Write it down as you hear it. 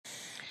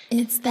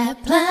It's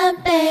that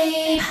blind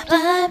babe,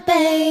 blind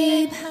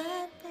babe.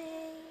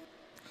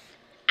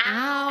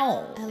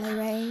 Ow. LA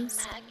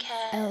Rays,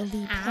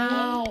 LD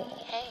Pro,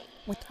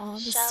 with all the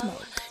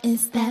smoke.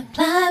 It's that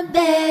blind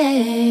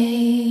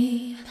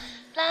babe,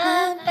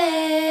 blind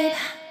babe.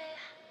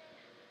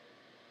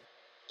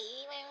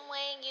 Even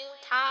when you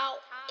talk,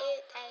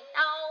 it ain't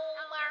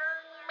over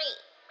me.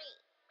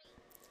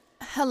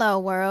 Hello,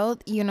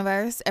 world,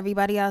 universe,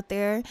 everybody out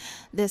there.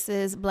 This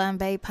is Blind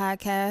Babe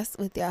Podcast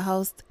with your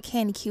host,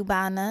 Candy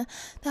Cubana,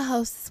 the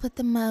hostess with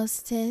the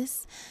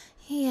mostest.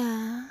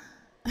 Yeah.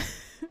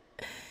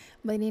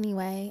 But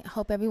anyway, I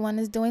hope everyone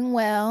is doing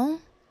well.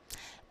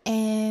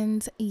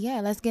 And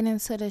yeah, let's get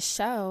into the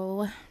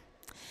show.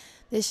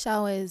 This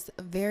show is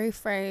very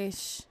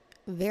fresh,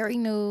 very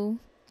new,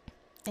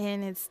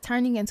 and it's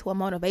turning into a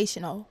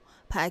motivational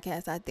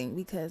podcast, I think,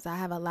 because I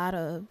have a lot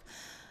of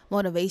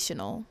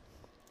motivational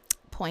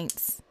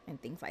points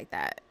and things like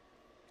that.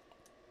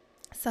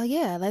 So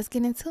yeah, let's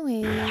get into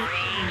it.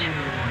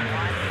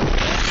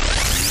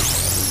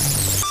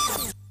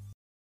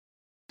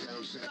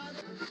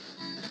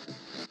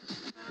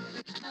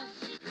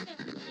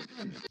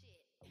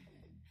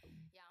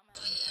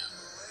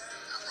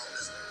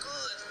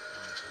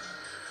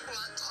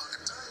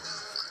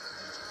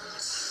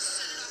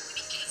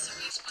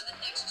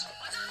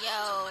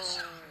 Yo,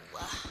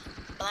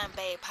 Blind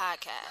Babe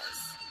Podcast.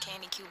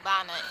 Candy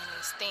Cubana in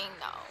this thing,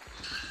 though.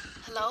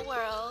 Hello,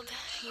 world,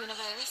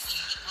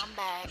 universe. I'm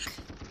back.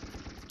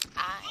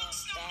 I am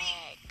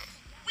back.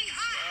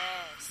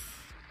 Yes.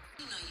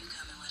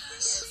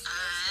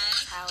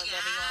 How is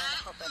everyone?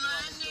 I hope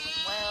everyone is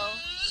doing well.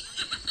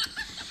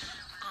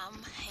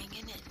 I'm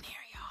hanging in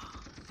there,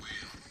 y'all.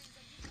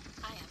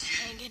 I am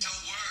hanging in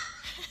there.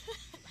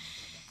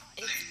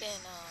 It's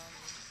been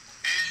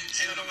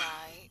a little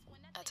ride.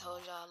 I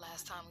told y'all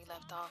last time we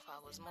left off I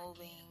was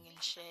moving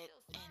and shit,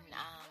 and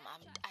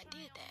I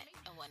did that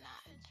and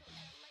whatnot.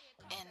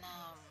 And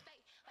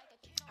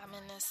I'm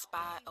in this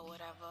spot or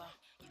whatever.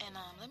 And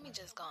let me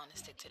just go on and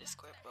stick to the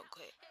script real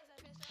quick.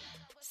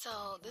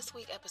 So this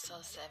week,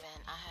 episode 7,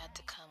 I had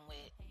to come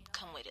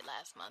with it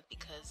last month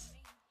because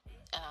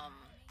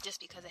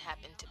just because it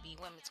happened to be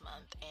Women's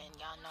Month, and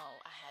y'all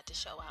know I had to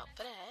show out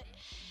for that.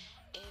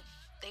 If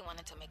they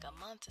wanted to make a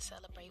month to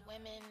celebrate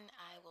women,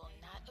 I will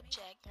not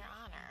object, Your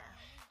Honor.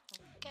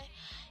 Okay.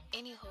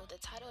 Anywho, the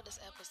title of this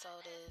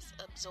episode is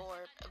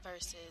Absorb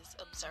versus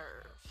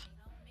Observe.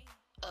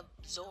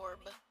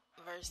 Absorb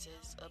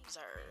versus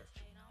observe.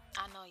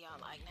 I know y'all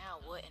like,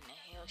 now what in the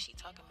hell she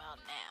talking about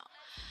now?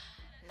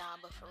 Nah,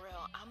 but for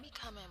real, I'm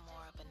becoming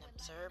more of an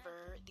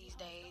observer these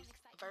days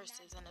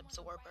versus an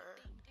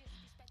absorber.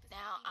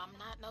 Now, I'm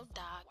not no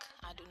doc.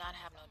 I do not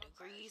have no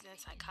degrees in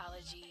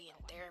psychology and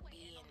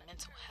therapy and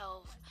mental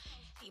health,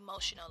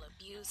 emotional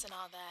abuse and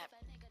all that.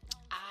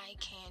 I,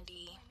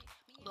 Candy,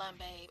 Blunt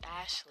Babe,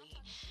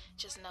 Ashley,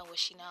 just know what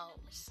she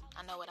knows.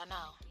 I know what I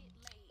know,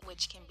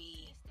 which can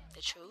be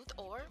the truth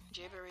or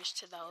gibberish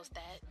to those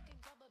that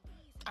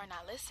are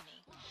not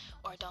listening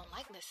or don't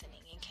like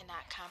listening and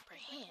cannot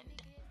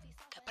comprehend.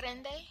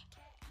 Comprende?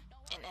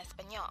 En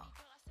español.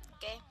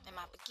 Okay? En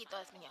más poquito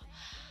español.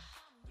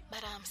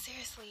 But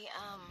seriously,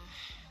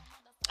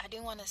 I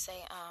do want to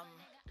say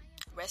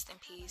rest in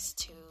peace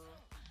to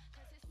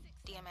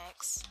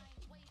DMX.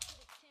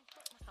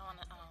 I want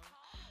to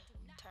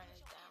turn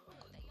this down real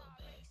quick a little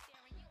bit.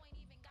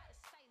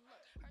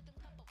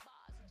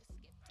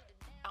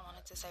 I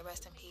wanted to say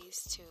rest in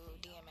peace to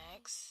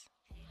DMX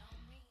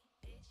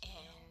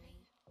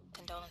and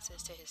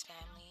condolences to his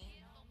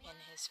family and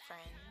his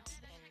friends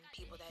and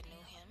people that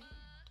knew him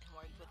and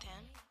worked with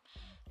him.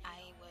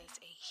 I was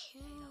a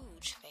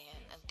huge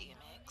fan of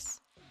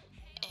DMX,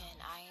 and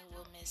I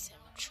will miss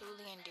him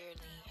truly and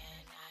dearly,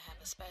 and I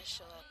have a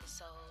special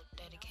episode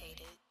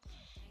dedicated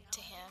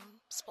to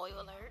him.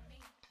 Spoiler alert,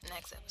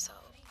 next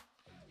episode.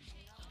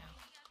 You know,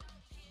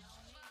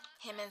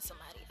 him and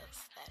somebody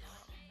else that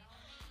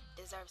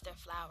deserves their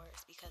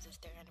flowers because it's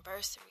their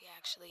anniversary,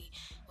 actually,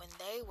 when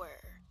they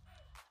were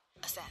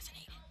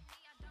assassinated.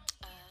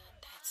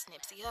 That's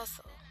Nipsey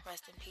Hussle.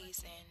 Rest in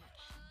peace and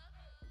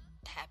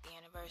happy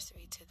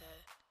anniversary to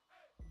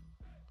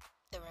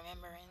the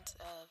remembrance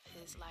of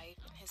his life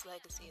and his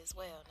legacy as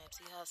well,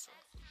 Nipsey Hussle.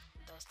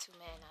 Those two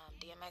men,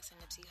 DMX and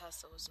Nipsey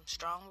Hussle, were some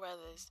strong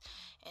brothers,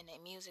 and their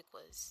music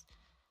was,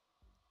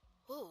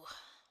 woo,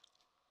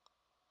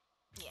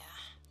 yeah,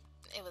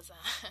 it was,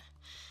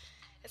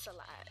 it's a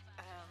lot,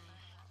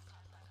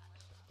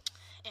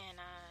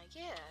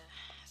 yeah,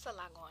 it's a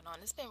lot going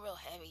on. It's been real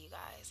heavy, you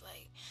guys,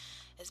 like,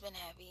 it's been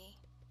heavy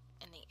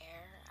in the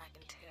air, I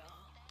can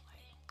tell,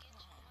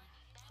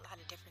 a lot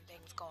of different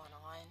things going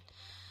on,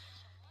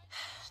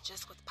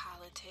 just with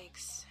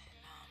politics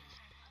and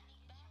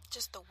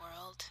just the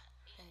world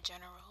in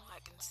general. I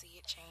can see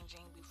it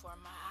changing before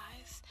my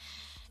eyes,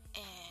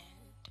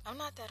 and I'm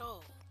not that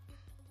old,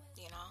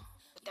 you know,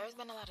 but there's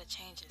been a lot of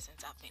changes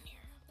since I've been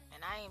here,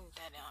 and I ain't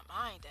that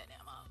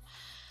damn old,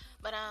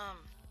 but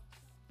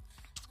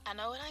I I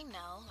know what I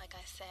know, like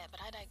I said,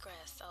 but I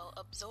digress. So,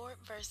 absorb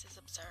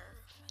versus observe.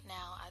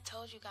 Now, I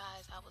told you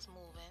guys I was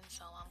moving,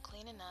 so I'm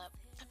cleaning up,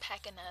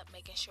 packing up,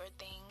 making sure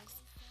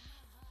things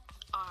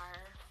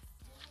are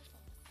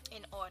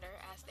in order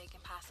as they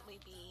can possibly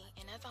be.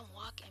 And as I'm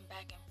walking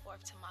back and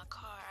forth to my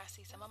car, I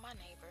see some of my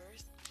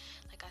neighbors.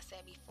 Like I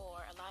said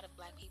before, a lot of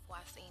black people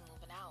I've seen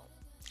moving out.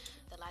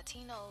 The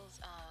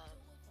Latinos,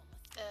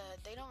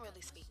 they don't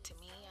really speak to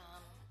me.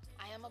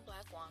 I am a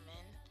black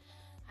woman.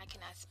 I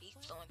cannot speak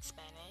fluent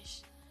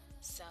Spanish,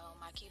 so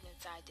my Cuban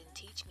side didn't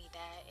teach me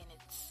that, and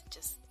it's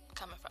just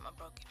coming from a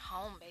broken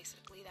home,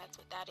 basically. That's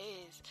what that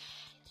is,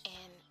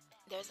 and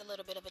there's a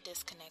little bit of a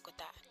disconnect with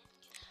that.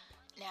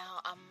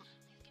 Now, I'm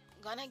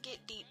gonna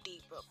get deep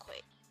real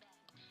quick.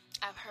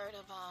 I've heard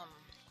of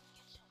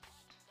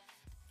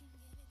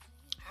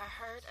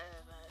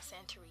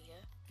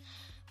Santeria,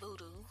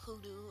 voodoo,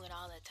 hoodoo, and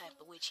all that type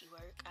of witchy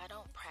work. I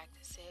don't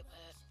practice it,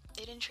 but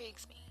it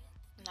intrigues me.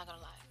 I'm not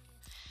gonna lie.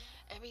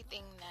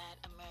 Everything that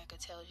America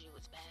tells you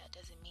is bad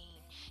doesn't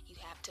mean you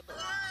have to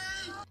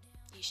believe.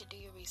 You should do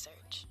your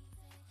research.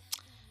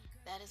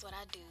 That is what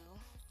I do.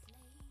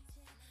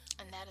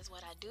 And that is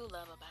what I do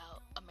love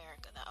about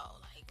America, though.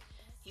 Like,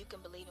 you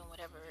can believe in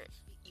whatever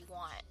you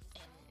want,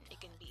 and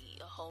it can be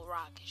a whole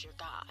rock as your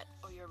God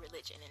or your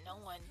religion, and no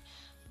one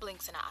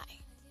blinks an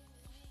eye.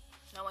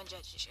 No one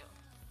judges you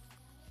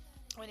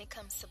when it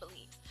comes to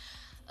beliefs.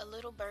 A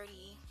little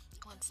birdie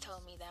once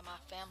told me that my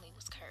family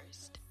was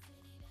cursed.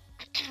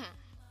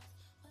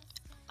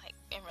 Like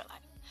in real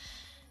life.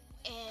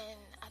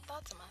 And I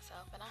thought to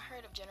myself, and I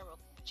heard of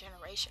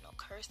generational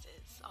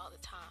curses all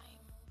the time.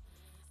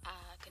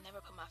 I could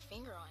never put my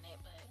finger on it,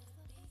 but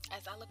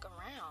as I look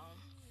around,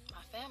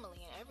 my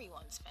family and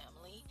everyone's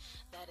family,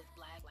 that is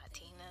black,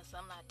 Latina,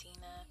 some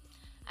Latina,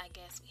 I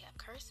guess we have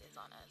curses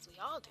on us. We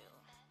all do.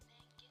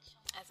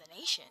 As a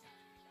nation.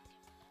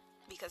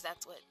 Because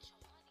that's what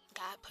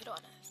God put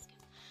on us.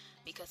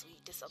 Because we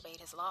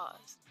disobeyed his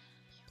laws.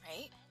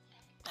 Right?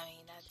 I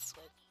mean, that's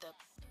what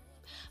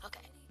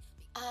okay.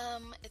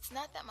 It's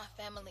not that my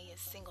family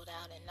is singled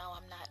out, and no,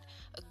 I'm not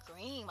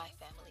agreeing my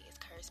family is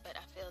cursed, but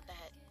I feel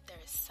that there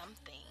is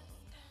something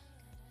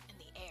in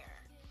the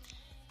air.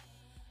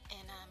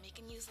 And it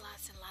can use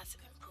lots and lots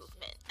of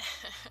improvement.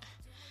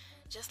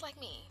 Just like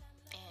me.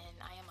 And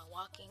I am a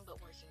walking but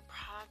working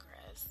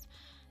progress.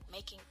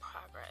 Making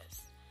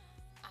progress.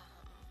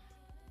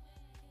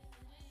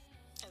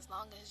 As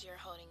long as you're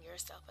holding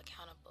yourself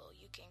accountable,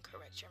 you can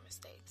correct your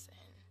mistakes,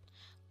 and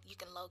you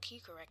can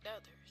low-key correct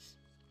others.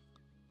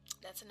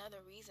 That's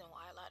another reason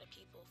why a lot of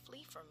people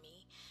flee from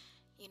me.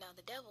 You know,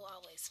 the devil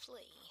always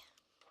flee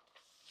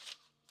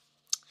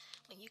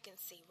when you can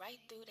see right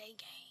through their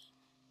game.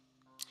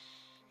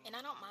 And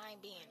I don't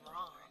mind being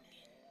wrong.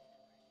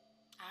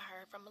 I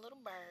heard from a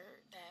little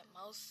bird that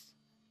most,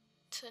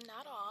 to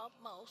not all,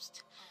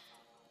 most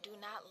do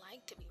not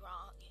like to be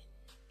wrong, and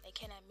they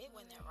can't admit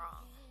when they're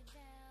wrong.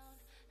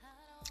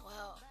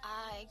 Well,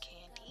 I,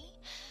 Candy,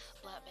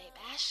 Blood Babe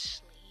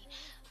Ashley,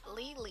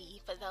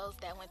 Lily, for those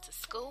that went to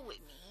school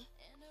with me,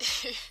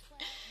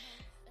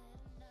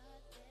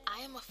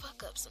 I am a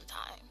fuck up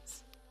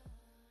sometimes.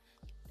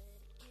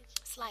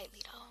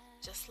 Slightly though,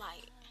 just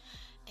slight,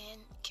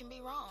 and can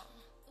be wrong.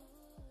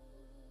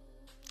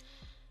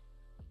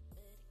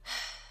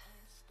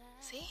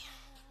 See,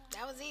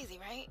 that was easy,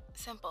 right?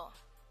 Simple,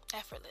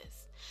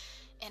 effortless,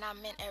 and I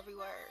meant every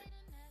word.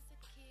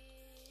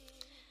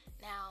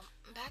 Now,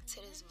 back to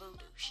this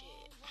voodoo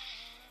shit.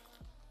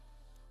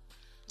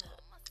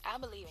 Look, I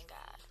believe in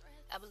God.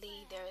 I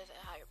believe there is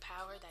a higher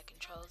power that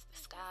controls the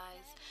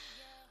skies,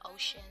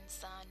 ocean,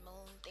 sun,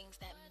 moon, things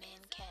that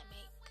men can't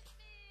make.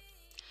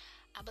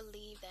 I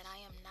believe that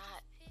I'm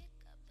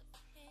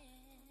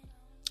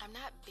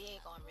not big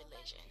on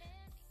religion.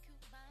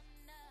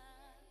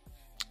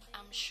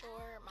 I'm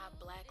sure my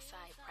black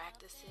side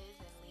practices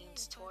and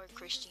leans toward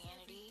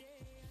Christianity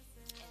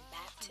and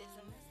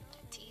baptism,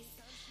 baptiste.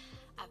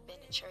 I've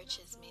been to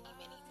churches many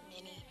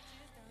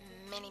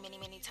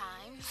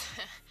times.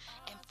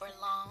 And for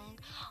long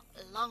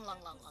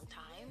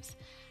times.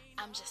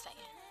 I'm just saying,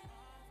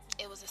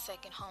 it was a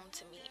second home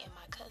to me and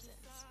my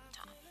cousins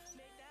times.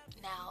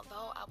 Now,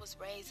 though I was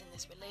raised in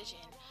this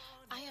religion,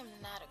 I am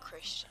not a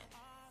Christian.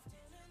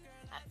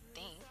 I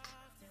think.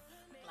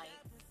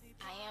 Like,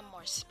 I am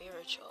more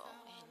spiritual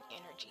in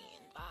energy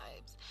and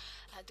vibes.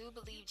 I do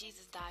believe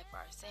Jesus died for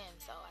our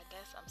sins, so I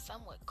guess I'm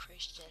somewhat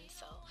Christian,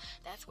 so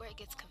that's where it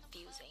gets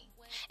confusing.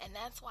 And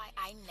that's why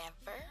I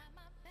never,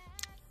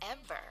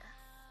 ever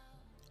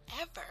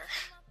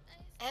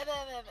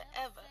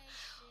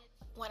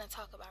want to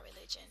talk about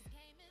religion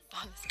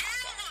on this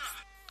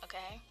podcast,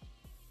 okay?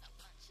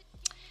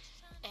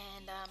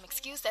 And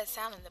excuse that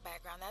sound in the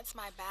background. That's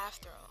my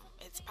bathroom.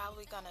 It's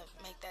probably going to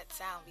make that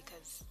sound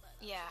because,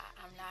 yeah,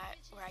 I'm not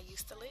where I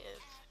used to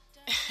live.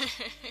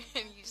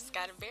 And you just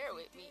gotta bear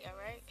with me,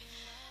 alright?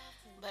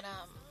 But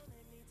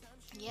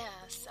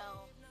yeah,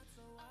 so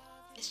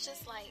it's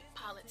just like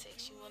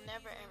politics. You will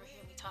never ever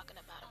hear me talking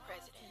about a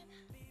president,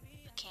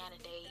 a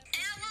candidate, a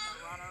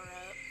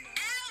runner-up.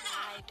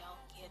 I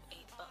don't give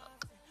a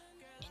fuck.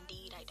 And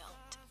Indeed, I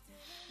don't.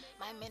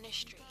 My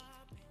ministry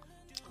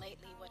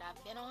lately, what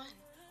I've been on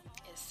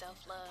is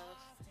self-love,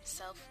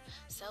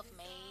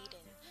 self-made,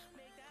 and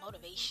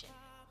motivation.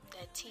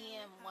 That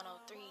TM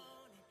 103,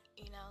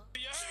 you know?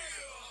 Yeah.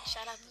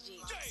 Shout out to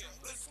Jesus. Yeah,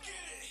 let's get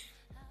it.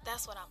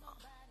 That's what I'm on.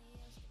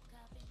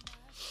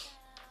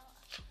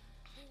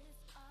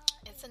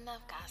 It's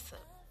enough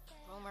gossip,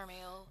 rumor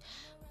mill,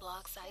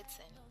 blog sites,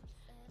 and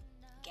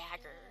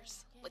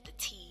gaggers with the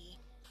tea,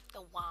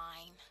 the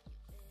wine,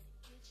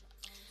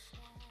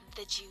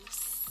 the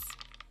juice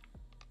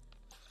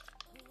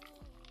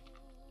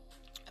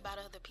about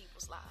other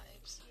people's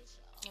lives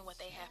and what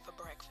they have for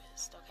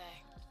breakfast,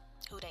 okay?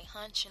 Who they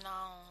hunching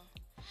on,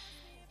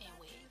 and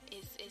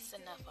it's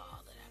enough of all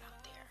of that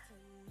out there.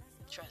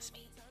 Trust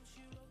me.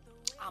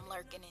 I'm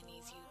lurking in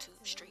these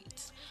YouTube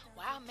streets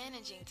while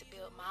managing to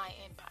build my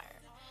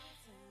empire.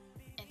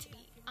 And to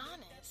be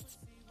honest,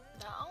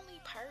 the only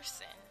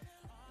person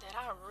that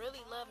I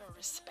really love and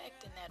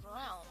respect in that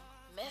realm,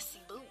 messy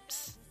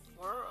boots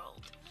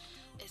world,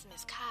 is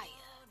Miss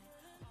Kaya,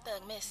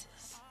 Thug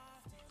Mrs.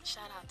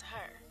 Shout out to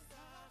her.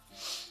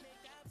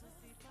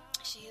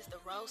 She is the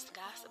roast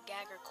gossip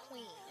gagger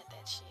queen at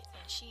that shit,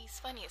 and she's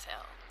funny as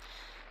hell.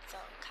 So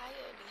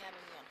Kaya be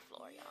having me on the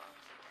floor, y'all.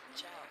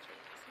 Child,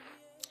 please.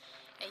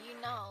 And you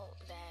know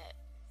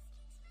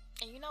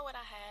what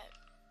I had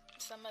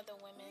some other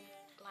women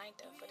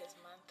lined up for this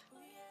month,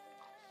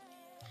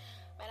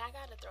 but I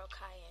gotta throw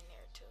Kaya in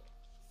there too.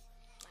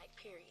 Like,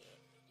 period.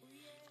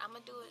 I'm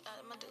gonna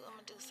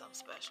do something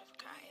special for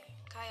Kaya.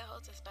 Kaya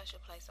holds a special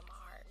place in my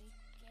heart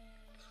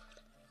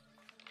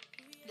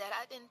that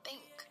I didn't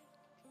think.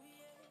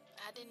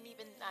 I didn't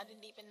even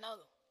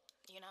know,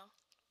 you know.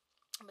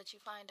 But you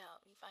find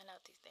out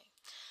these things.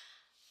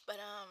 But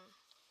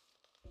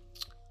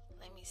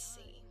let me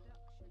see.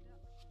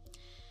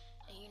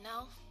 And you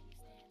know,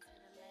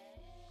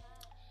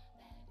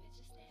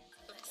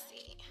 let's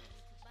see.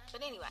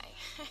 But anyway,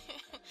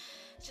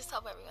 just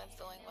hope everyone's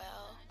doing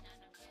well.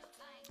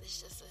 It's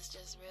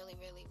just really,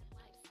 really,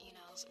 you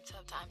know, some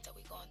tough times that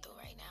we're going through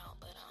right now.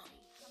 But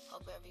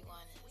hope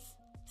everyone is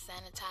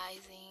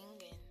sanitizing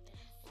and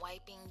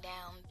wiping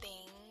down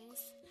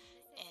things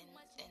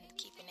and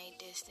keeping a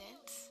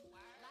distance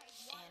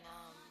and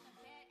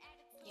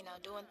you know,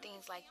 doing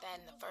things like that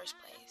in the first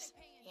place.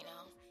 You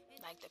know,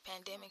 like the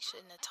pandemic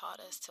shouldn't have taught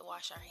us to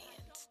wash our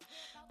hands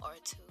or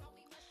to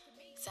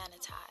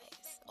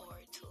sanitize or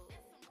to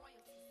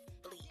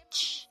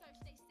bleach,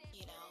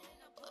 you know,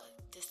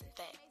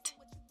 disinfect.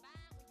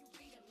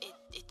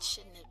 It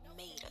shouldn't have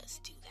made us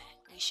do that.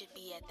 We should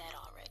be at that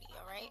already,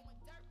 alright?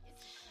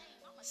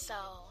 So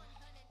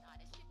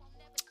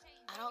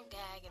I don't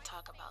gag and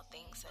talk about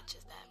things such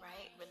as that,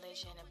 right?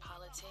 Religion and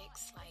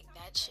politics, like,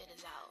 that shit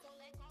is out.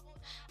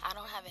 I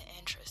don't have an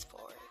interest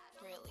for it,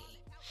 really.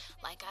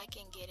 Like, I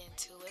can get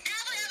into it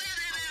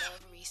because I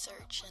love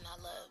research and I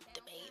love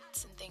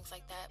debates and things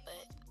like that,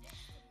 but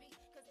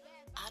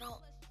I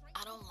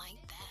don't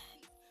like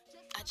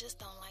that. I just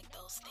don't like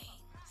those things.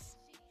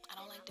 I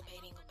don't like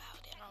debating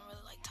about it. I don't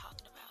really like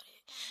talking about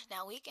it.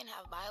 Now, we can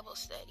have Bible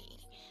study,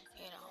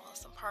 you know,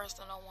 some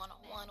personal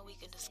one-on-one. We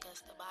can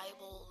discuss the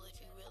Bible if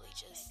you really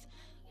just,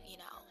 you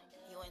know,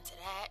 you into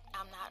that.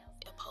 I'm not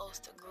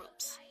opposed to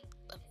groups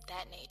of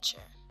that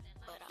nature.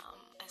 But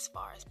as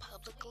far as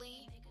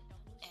publicly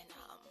and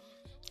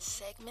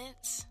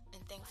segments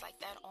and things like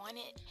that on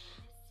it,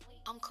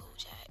 I'm cool,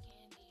 Jack.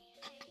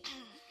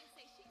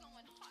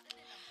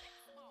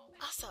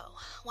 Also,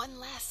 one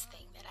last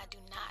thing that I do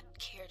not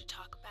care to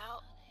talk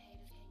about,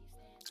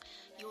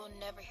 you will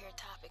never hear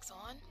topics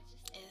on,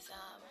 is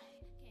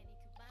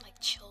like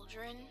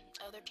children,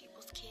 other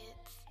people's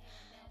kids,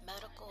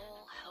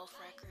 medical, health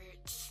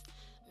records,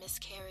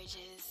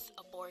 miscarriages,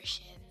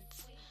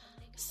 abortions,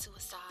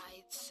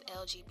 suicides,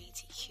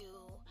 LGBTQ,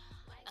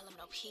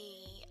 LMNOP,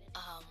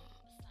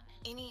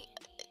 any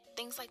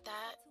things like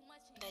that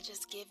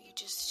just give you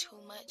just too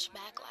much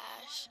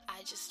backlash.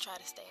 I just try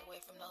to stay away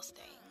from those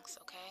things,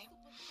 okay?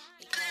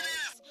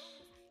 Because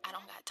I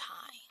don't got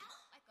time.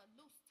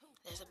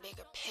 There's a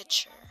bigger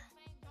picture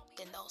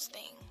than those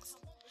things.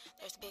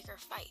 There's bigger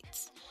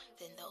fights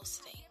than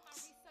those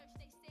things,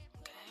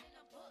 okay?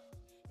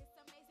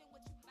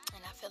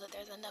 And I feel that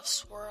there's enough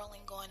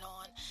swirling going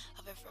on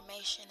of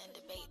information and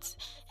debates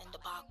and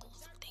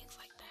debacles and things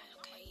like that,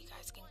 okay? You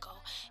guys can go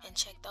and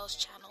check those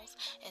channels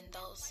and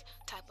those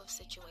type of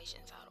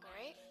situations out,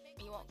 alright?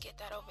 You won't get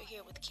that over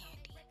here with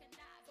Candy.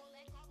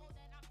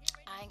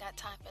 I ain't got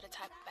time for the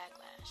type of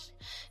backlash,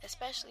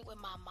 especially with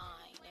my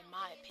mind and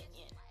my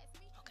opinion,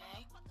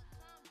 okay?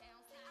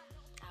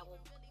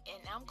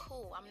 And I'm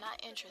cool. I'm not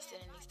interested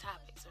in these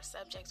topics or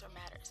subjects or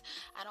matters.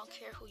 I don't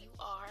care who you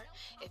are.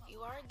 If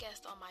you are a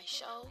guest on my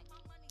show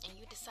and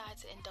you decide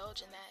to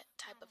indulge in that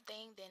type of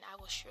thing, then I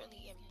will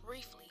surely and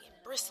briefly and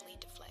briskly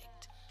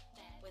deflect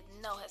with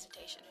no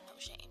hesitation and no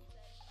shame.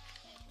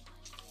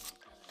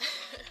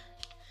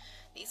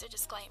 These are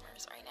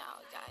disclaimers right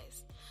now,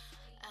 guys.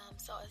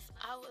 So as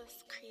I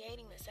was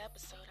creating this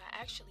episode, I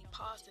actually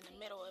paused in the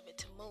middle of it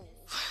to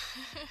move.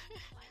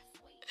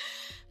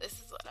 This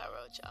is what I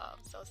wrote, y'all.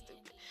 I'm so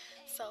stupid.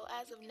 So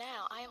as of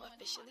now, I am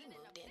officially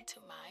moved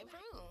into my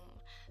room.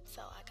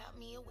 So I got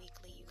me a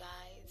weekly, you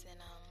guys, and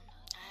I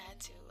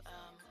had to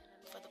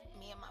for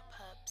me and my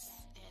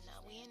pups, and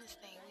we in this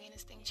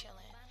thing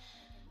chilling.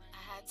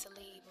 I had to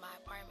leave my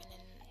apartment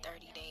in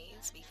 30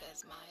 days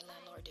because my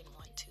landlord didn't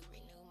want to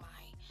renew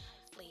my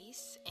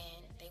lease,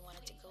 and they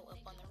wanted to go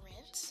up on the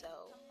rent.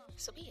 So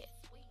be it.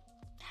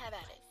 Have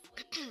at it.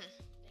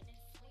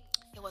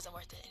 It wasn't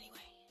worth it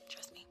anyway.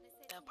 Trust me.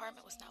 The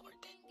apartment was not worth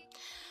it.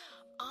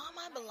 All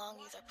my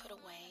belongings are put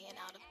away and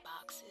out of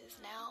boxes.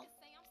 Now,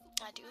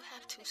 I do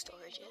have 2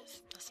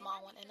 storages, a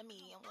small one and a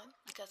medium one,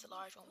 because the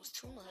large one was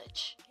too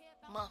much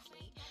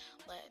monthly.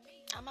 But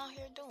I'm out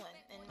here doing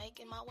and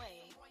making my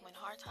way. When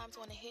hard times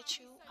want to hit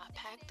you, I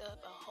packed up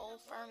a whole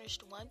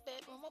furnished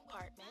 1-bedroom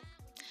apartment.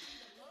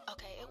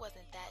 Okay, it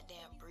wasn't that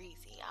damn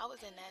breezy. I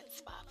was in that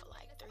spot for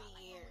like 3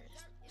 years.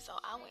 So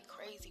I went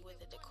crazy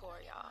with the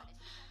decor, y'all.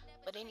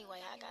 But anyway,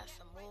 I got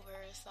some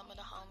movers, some of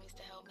the homies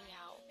to help me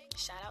out.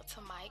 Shout out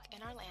to Mike in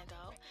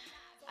Orlando.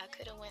 I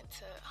could have went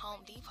to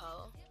Home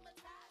Depot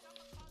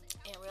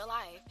in real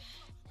life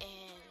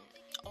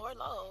or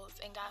Lowe's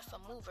and got some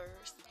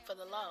movers for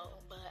the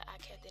low, but I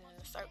kept it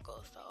in a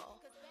circle, so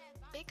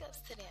big ups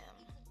to them.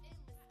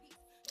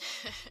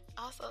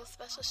 Also,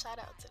 special shout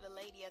out to the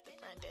lady at the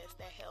front desk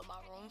that held my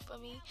room for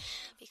me,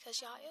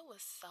 because y'all, it was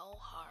so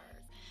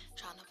hard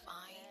trying to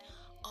find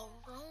a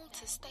room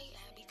to stay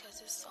at because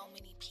there's so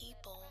many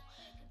people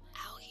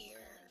out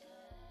here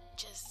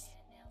just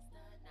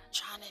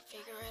trying to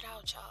figure it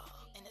out,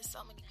 y'all, and there's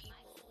so many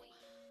people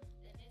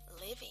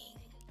living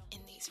in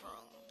these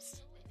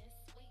rooms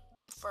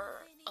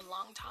for a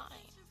long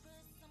time,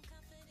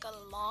 like a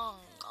long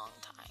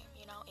time,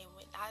 you know. And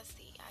when I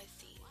see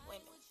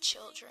women,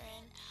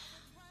 children,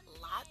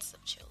 lots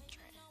of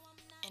children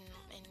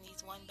in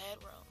these 1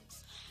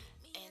 bedrooms,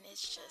 and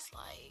it's just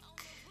like,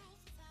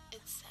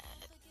 it's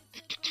sad.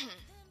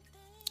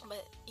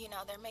 But you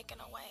know, they're making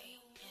a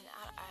way,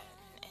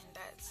 and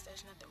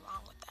there's nothing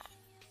wrong with that.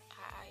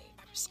 I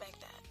respect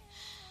that.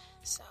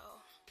 So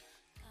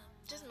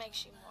just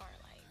makes you more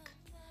like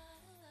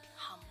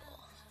humble.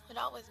 It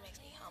always makes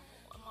me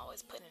humble. I'm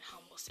always put in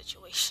humble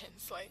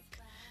situations. Like,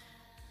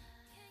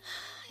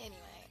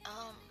 anyway,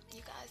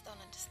 you guys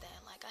don't understand.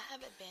 Like, I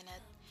haven't been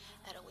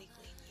at a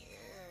weekly in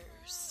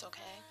years.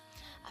 Okay,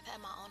 I've had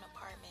my own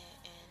apartment,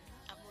 and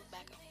I moved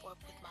back and forth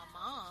with my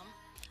mom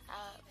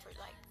for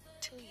like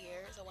 2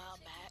 years a while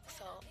back.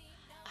 So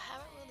I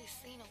haven't really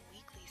seen a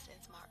weekly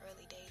since my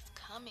early days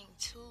coming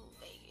to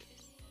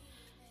Vegas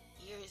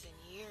years and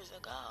years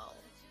ago.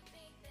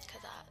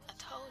 Because I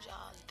told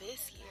y'all,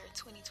 this year,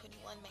 2021,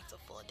 makes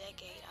a full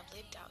decade I've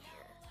lived out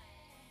here.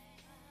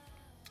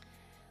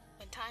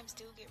 When times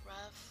do get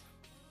rough,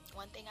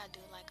 one thing I do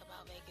like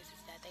about Vegas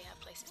is that they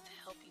have places to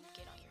help you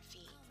get on your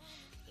feet.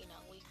 You know,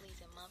 weeklies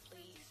and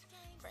monthlies,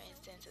 for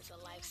instance, is a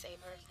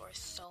lifesaver for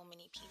so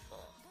many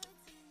people.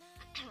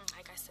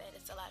 Like I said,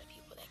 it's a lot of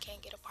people that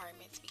can't get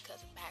apartments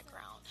because of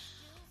background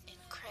and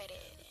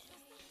credit and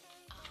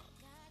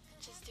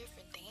just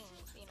different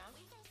things, you know.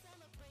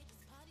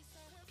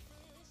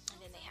 And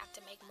then they have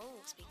to make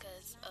moves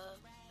because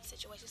of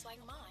situations like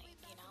mine.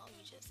 You know,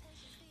 you just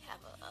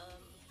have a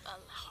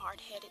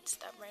hard-headed,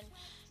 stubborn,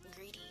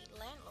 greedy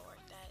landlord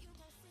that,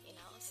 you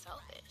know, is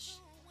selfish,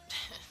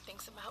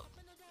 thinks about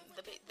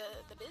the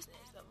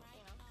business of,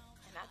 you know,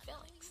 and not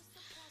feelings.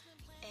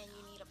 And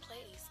you need a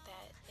place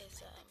that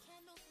is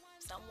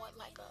somewhat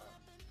like a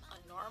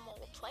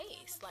normal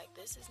place. Like,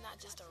 this is not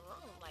just a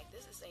room. Like,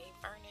 this is a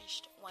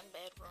furnished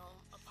 1-bedroom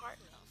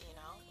apartment, you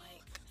know.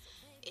 Like,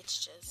 it's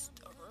just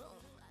a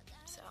room.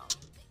 So,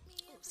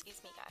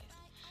 excuse me, guys.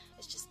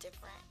 It's just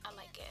different. I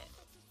like it.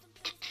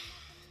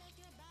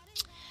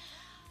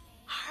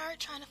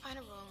 Hard trying to find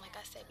a room, like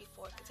I said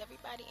before, because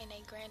everybody and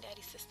their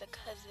granddaddy, sister,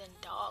 cousin,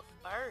 dog,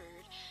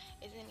 bird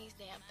is in these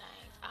damn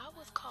things. I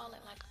was calling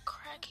like a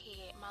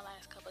crackhead my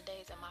last couple of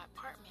days at my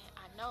apartment.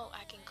 I know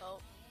I can go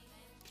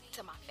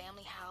to my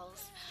family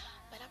house,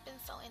 but I've been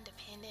so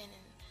independent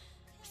and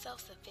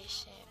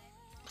self-sufficient.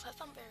 Plus,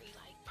 I'm very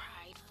like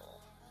prideful.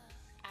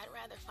 I'd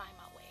rather find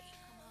my way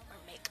or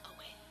make a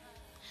way.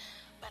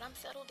 But I'm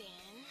settled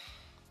in.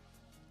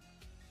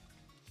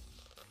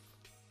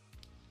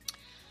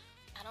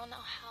 I don't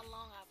know how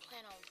long I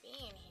plan on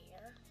being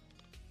here,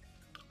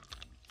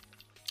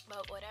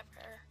 but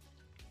whatever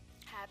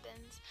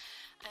happens,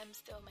 I'm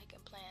still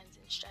making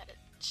plans and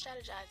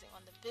strategizing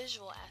on the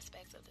visual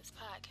aspects of this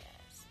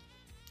podcast.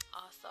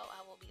 Also,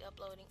 I will be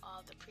uploading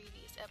all the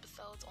previous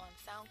episodes on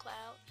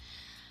SoundCloud.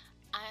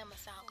 I am a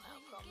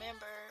SoundCloud Pro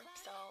member,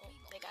 so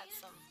they got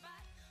some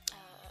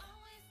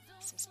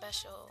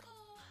special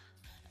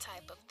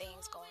type of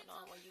things going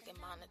on where you can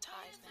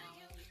monetize now,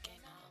 and you can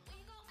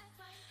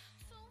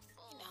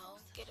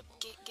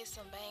get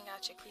some bang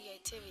out your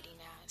creativity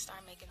now and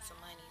start making some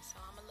money.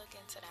 So I'm gonna look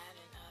into that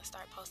and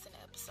start posting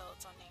the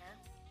episodes on there.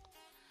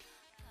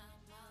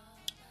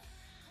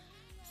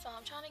 So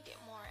I'm trying to get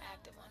more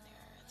active on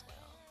there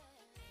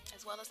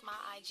as well as my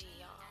IG,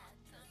 y'all,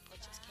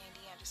 which is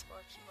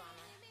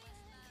Candy_Cubana.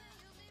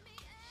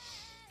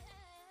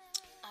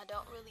 I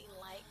don't really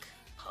like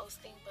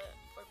posting, but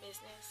for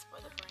business,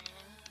 for the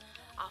brand,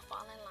 I'll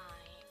fall in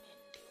line and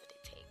do what it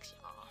takes,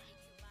 y'all.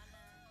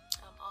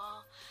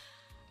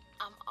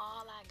 I'm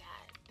all I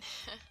got.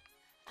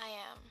 I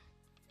am.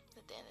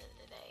 At the end of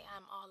the day,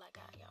 I'm all I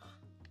got, y'all.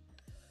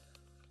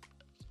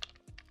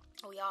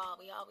 We all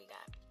we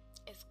got.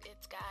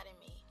 It's God and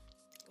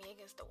me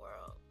against the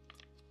world.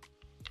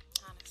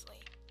 Honestly,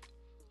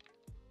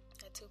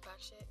 that Tupac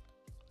shit.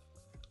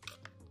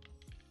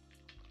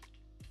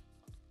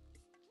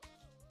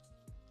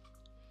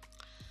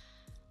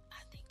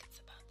 I think it's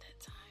about that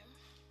time.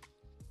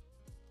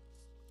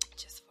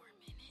 Just for a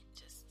minute,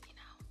 just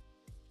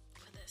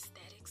for the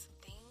aesthetics of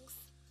things.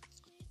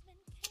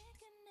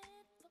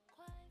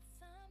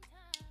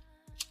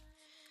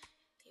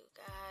 You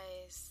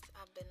guys,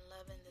 I've been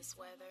loving this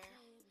weather.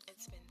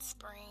 It's been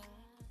spring.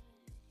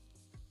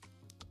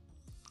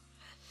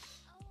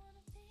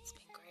 It's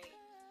been great.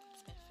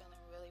 It's been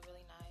feeling really,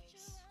 really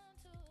nice.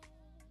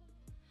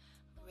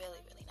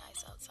 Really, really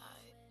nice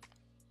outside.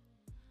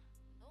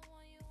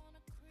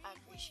 I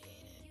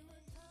appreciate it.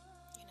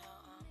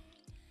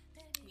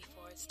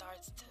 Before it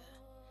starts to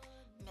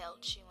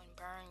melt you and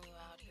burn you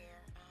out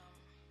here.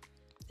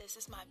 This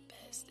is my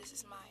best. This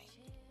is my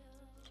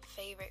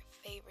favorite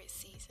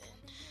season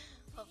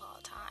of all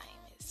time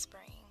is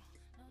spring.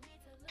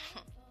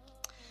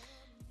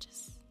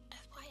 Just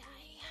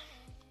FYI.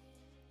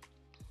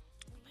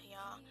 But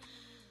y'all,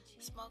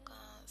 smoke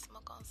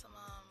on some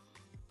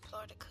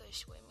Florida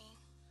Kush with me.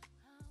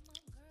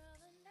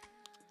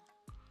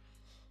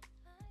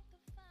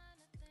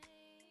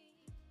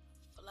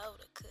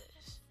 Florida Kush.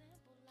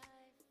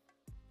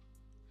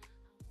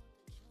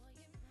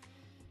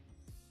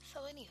 So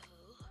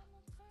anywho,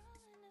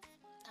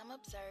 I'm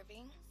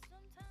observing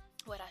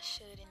what I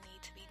should and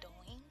need to be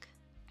doing.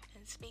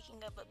 And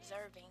speaking of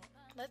observing,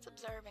 let's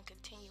observe and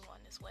continue on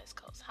this West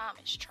Coast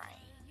homage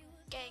train.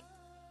 Okay?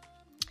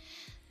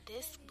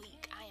 This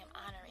week I am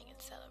honoring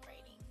and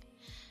celebrating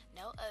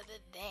no other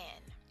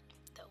than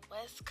the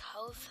West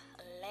Coast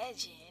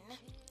legend,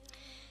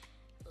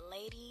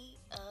 Lady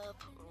of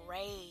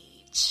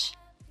Rage.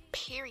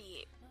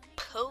 Period.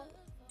 Pooh.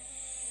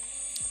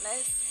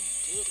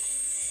 Let's get it.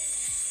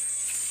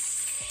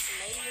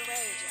 Lady of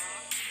Rage,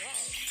 y'all.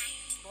 Yes.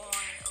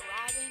 Born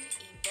Robin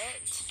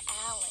Yvette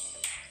Allen,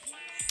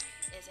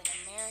 is an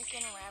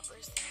American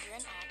rapper, singer,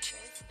 and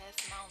actress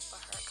best known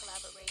for her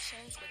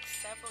collaborations with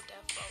several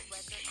Death Row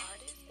record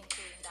artists,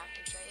 including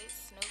Dr. Dre,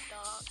 Snoop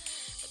Dogg,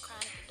 The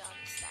Chronic, and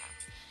Doggy Style.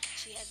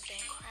 She has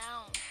been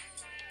crowned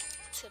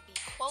to be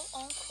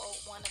quote-unquote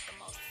one of the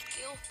most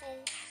skillful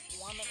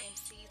woman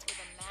MCs with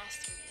a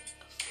mastery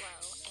of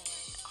flow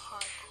and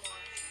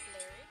hardcore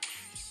lyrics.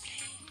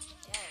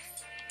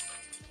 Yes.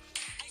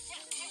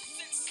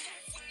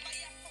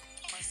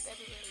 On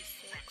February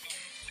 6,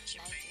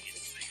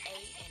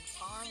 1968 in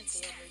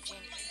Farmville,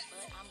 Virginia.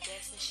 But I'm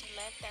guessing she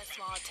left that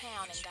small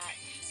town and got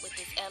with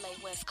this LA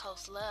West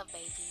Coast love,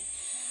 baby.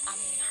 I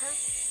mean, her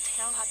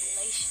town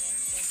population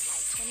since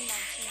like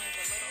 2019 is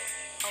a little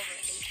over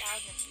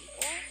 8,000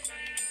 people.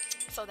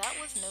 So that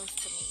was news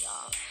to me,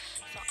 y'all.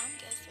 So I'm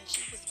guessing she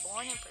was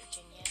born in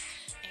Virginia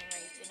and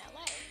raised in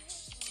LA.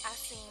 I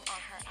seen on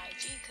her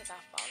IG, because I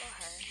follow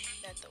her,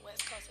 that the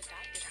West Coast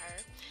adopted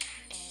her.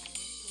 And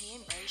we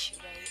embrace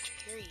you, Rage,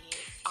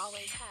 period.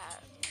 Always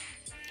have.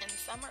 In the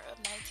summer of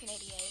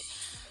 1988,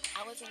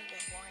 I wasn't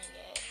even born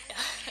yet.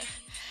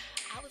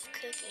 I was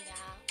cooking,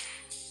 y'all.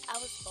 I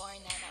was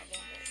born that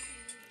November.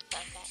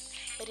 Fun fact.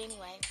 But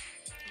anyway,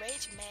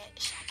 Rage met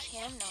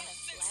Shakim, known as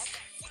Black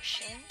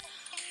Shin,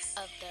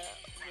 of the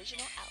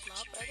original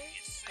Outlaw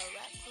Brothers, a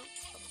rap group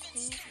from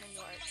Queens, New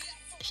York.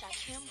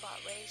 Shakim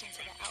brought Rage into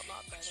the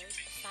Outlaw Brothers,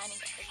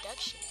 signing a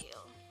production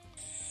deal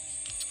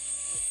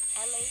with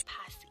LA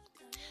Posse,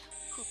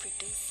 who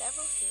produced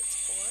several hits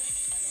for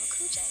LL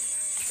Cool J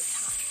at the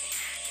time.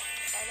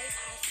 LA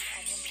Posse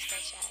had members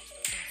such as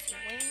MC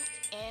Wing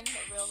and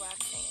The Real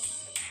Roxanne.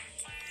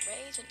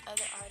 Rage and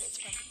other artists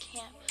from the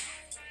camp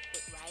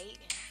would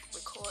write and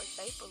record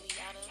faithfully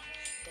out of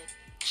the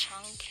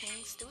Chung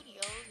King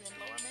Studios in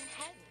Lower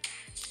Manhattan.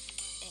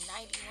 In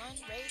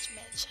 91, Rage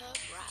met Chub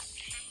Rock,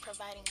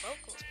 providing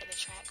vocals for the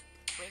track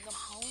Bring 'Em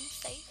Home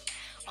Safe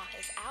on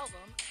his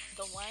album,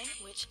 The One,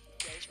 which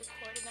Rage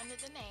recorded under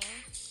the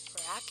name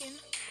Rockin'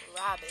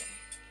 Robin.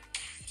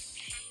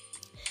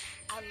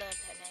 I love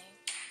that name.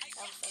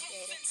 That was so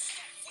creative.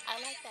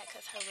 I like that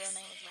because her real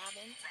name is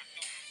Robin.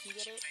 You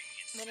get it?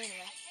 But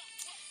anyway,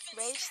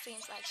 Rage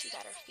seems like she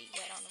got her feet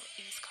wet on the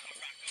East Coast.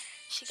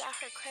 She got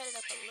her credit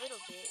up a little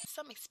bit,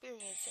 some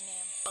experience, and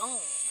then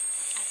boom.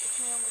 After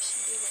hearing what she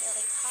did with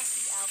LA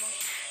Posse album,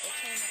 it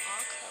came in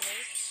all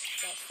colors.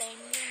 That same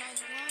year,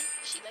 91,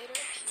 she later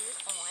appeared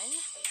on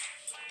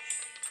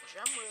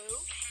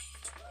drumroll,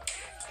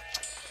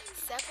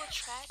 several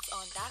tracks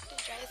on Dr.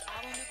 Dre's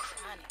album The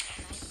Chronic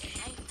in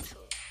 1992.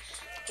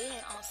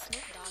 Then on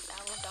Snoop Dogg's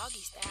album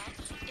Doggy Style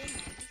in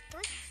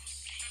 93.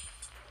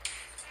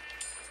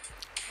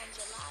 On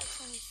July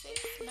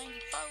 26,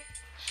 94,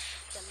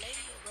 the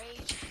Lady of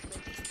Rage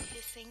released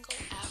his single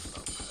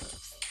Afro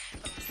Puffs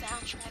from the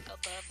soundtrack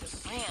Above the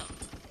Rim.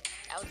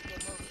 That was a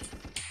good movie.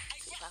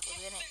 Tupac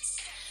was in it,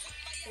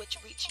 which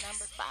reached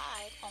number 5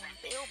 on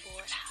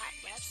Billboard Hot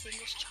Rap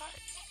Singles chart.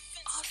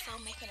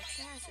 Also making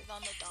appearances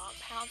on the Dog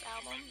Pounds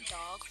album,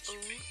 Dog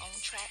Food, On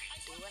Track,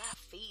 Do What I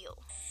Feel.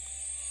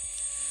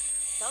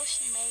 Though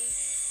she made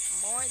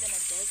more than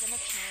a dozen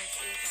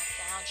appearances on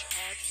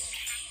soundtracks and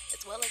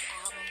as well as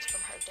albums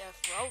from her Death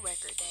Row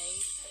record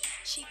days,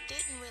 she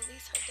didn't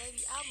release her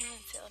debut album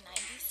until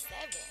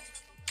 '97.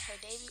 Her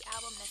debut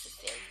album,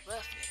 Necessary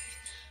Roughness,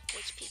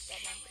 which peaked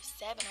at number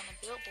 7 on the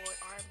Billboard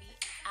R&B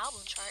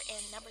album chart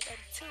and number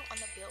 32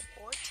 on the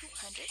Billboard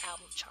 200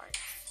 album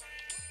charts.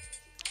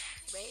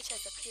 Rage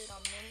has appeared on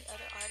many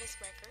other artists'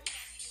 records,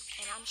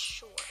 and I'm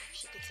sure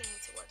she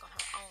continued to work on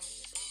her own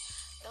music.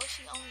 Though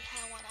she only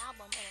had one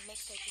album and a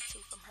mixtape or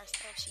two from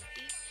herself, she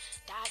deep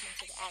dived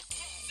into the acting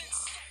game,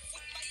 y'all.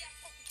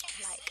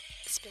 Like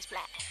Splish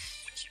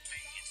Splash.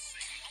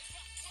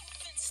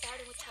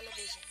 Started with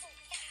television.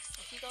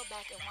 If you go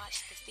back and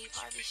watch the Steve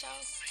Harvey Show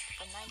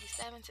from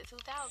 '97 to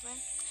 2000,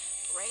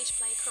 Rage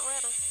played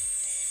Coretta.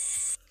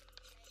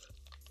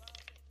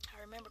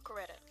 I remember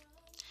Coretta.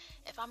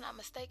 If I'm not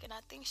mistaken, I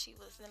think she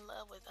was in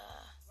love with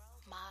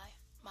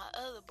my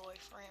other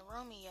boyfriend,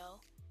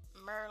 Romeo,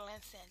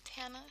 Merlin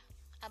Santana,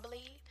 I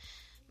believe.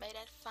 May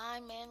that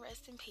fine man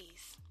rest in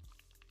peace.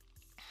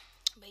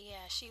 But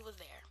yeah, she was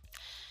there.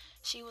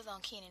 She was on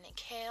Kenan and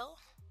Kel,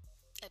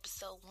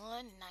 episode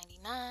 1,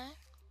 99,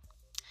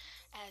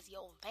 as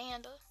Yo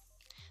Vanda.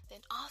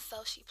 Then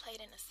also she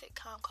played in a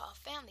sitcom called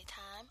Family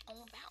Time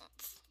on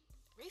Bounce,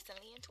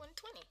 recently in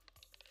 2020.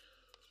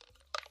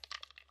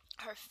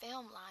 Her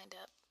film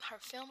lineup,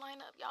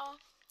 y'all,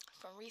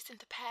 from recent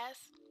to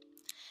past,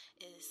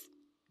 is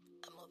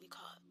a movie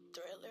called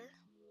Thriller,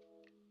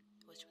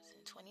 which was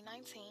in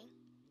 2019,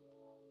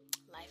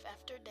 Life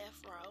After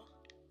Death Row,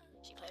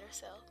 she played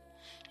herself,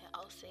 in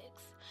 2006,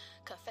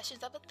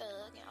 Confessions of a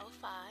Thug in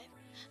 2005,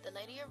 The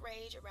Lady of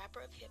Rage, a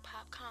rapper of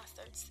hip-hop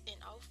concerts in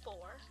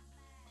 2004,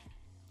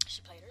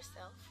 she played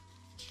herself,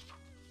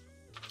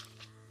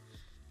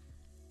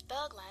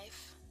 Thug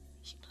Life,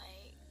 she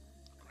played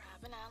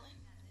Robin Allen,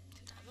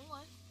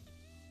 2001,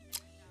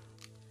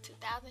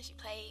 2000 she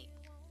played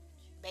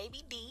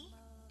Baby D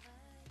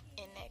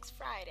in Next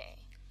Friday.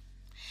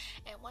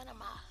 And one of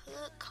my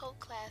hood cult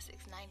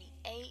classics,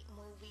 98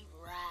 movie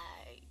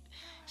Ride.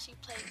 She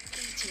played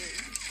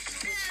Peaches,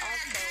 which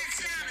also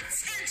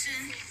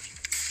attention.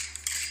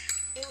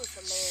 It was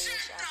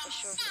hilarious, y'all, for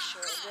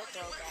sure. Good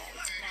throwback.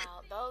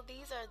 Now, though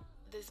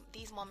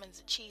these women's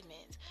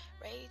achievements,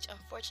 Rage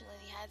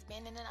unfortunately has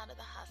been in and out of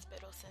the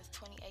hospital since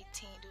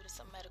 2018 due to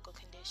some medical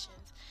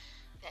conditions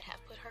that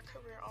have put her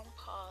career on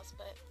pause,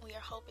 but we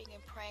are hoping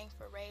and praying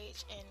for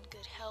Rage in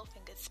good health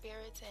and good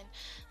spirits, and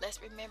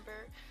let's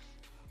remember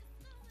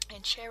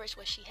and cherish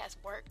what she has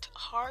worked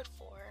hard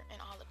for in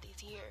all of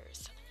these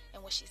years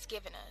and what she's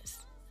given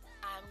us.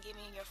 I'm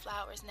giving you your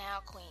flowers now,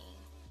 Queen.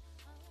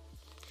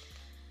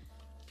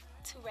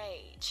 To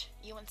Rage,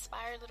 you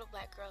inspire little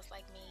black girls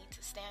like me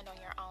to stand on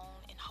your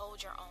own and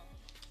hold your own.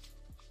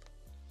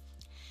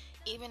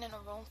 Even in a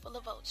room full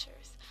of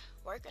vultures,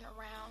 working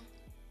around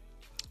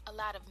a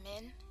lot of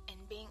men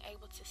and being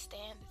able to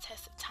stand the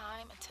test of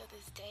time until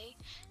this day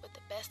with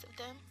the best of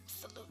them,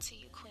 salute to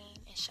you,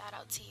 Queen, and shout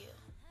out to you.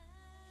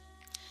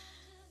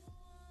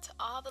 To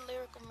all the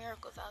lyrical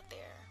miracles out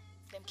there,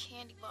 them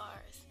candy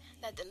bars,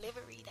 that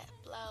delivery, that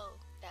flow,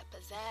 that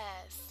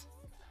pizzazz.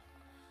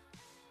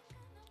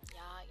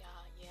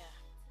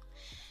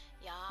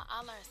 Y'all, I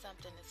learned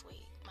something this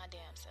week, my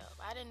damn self.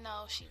 I didn't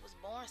know she was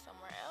born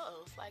somewhere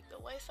else. Like the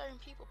way certain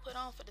people put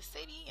on for the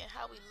city and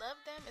how we love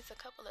them. It's a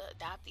couple of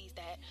adoptees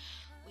that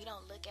we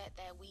don't look at,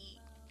 that we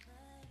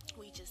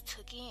just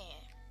took in.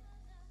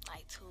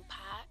 Like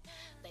Tupac,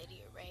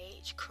 Lady of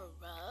Rage,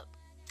 Corrupt.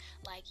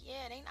 Like,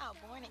 yeah, they not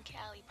born in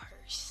Cali per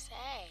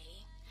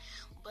se,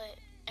 but,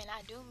 and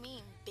I do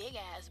mean big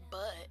ass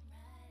butt,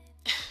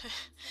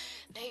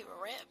 they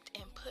repped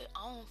and put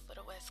on for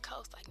the West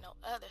Coast like no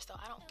other. So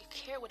I don't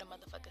care what a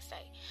motherfucker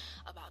say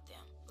about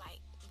them.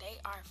 Like, they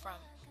are from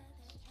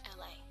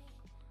LA.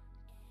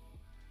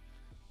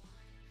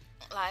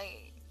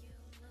 Like,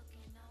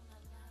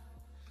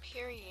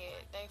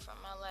 period, they from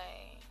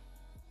LA.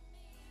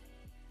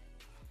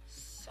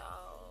 So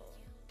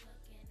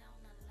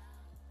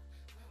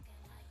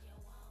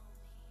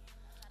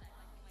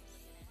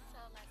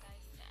like I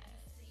said,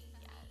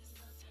 yes,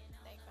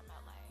 they from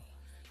LA.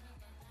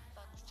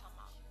 Fuck's talking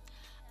about.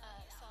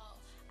 So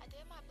I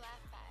did my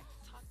black facts,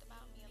 talked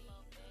about me a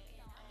little bit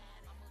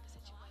and my movie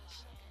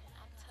situation.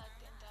 I'm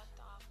tucked and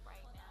ducked off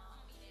right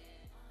now.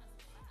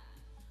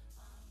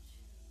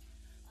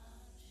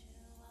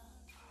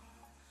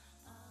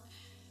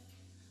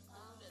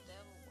 Ooh, the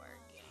devil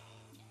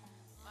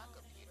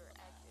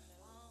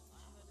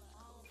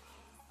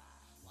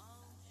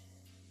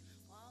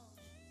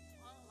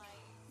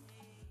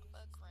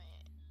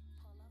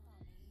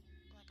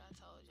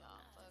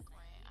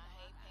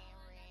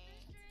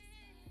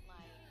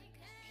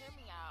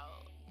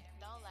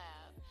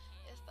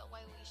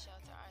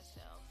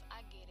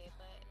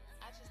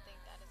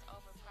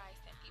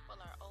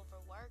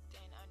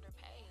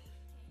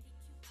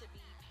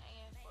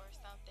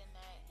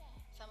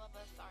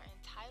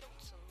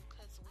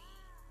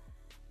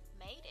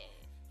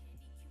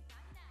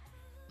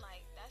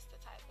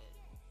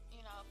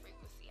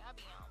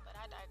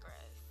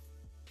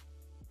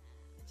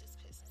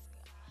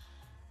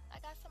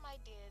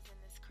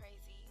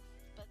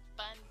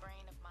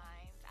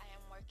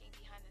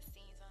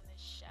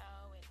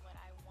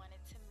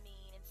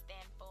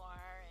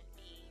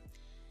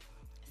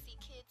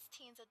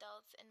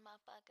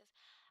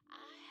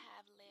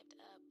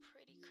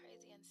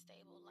very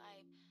unstable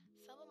life,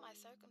 some of my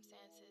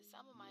circumstances,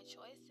 some of my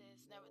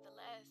choices,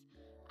 nevertheless,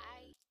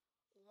 I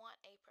want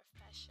a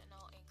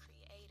professional and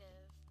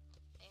creative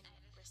and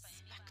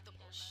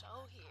respectable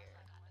show here.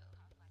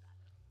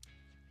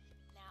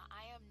 Now,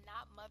 I am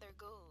not Mother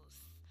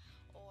Goose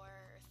or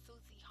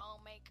Susie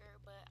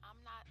Homemaker, but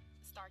I'm not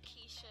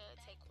Starkeisha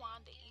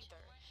Taekwonda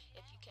either,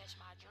 if you catch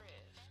my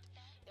drift.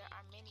 There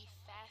are many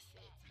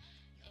facets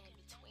in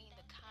between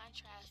the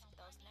contrast of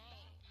those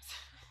names,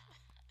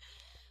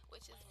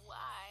 which is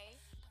why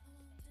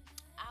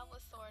I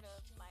was sort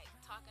of like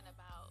talking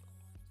about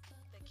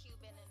the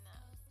Cuban and the...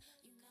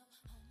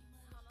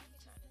 Hold on, let me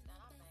turn this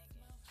down. I'm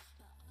banging. I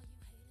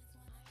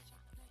ain't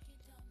trying to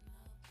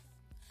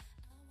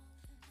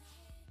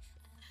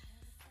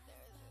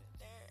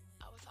bang.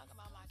 I was talking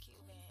about my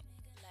Cuban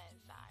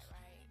Latin side,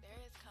 right? There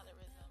is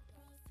colorism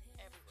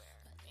everywhere.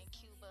 In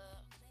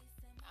Cuba,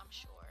 I'm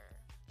sure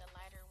the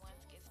lighter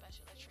ones get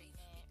special treatment.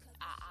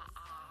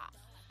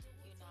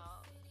 You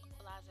know,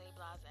 blase,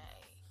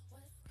 blase.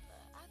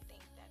 But I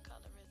think that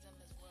colorism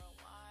is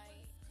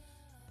worldwide.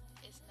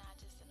 It's not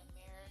just an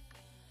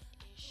American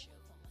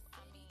issue. I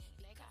mean,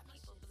 they got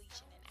people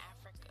bleaching in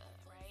Africa,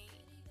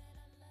 right?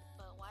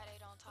 But why they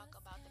don't talk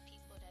about the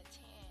people that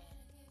tan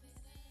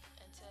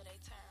until they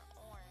turn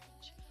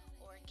orange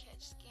or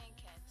catch skin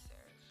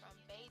cancer from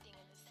bathing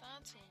in the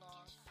sun too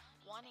long,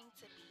 wanting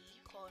to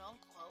be quote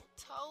unquote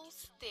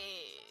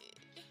toasted?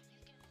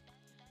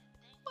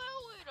 Well,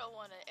 we don't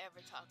want to ever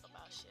talk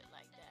about shit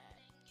like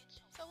that.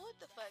 So what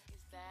the fuck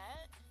is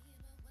that?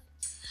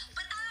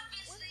 But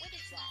obviously what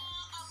is that?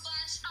 A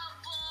bunch of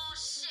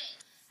bullshit.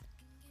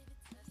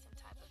 That's some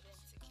type of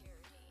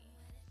insecurity,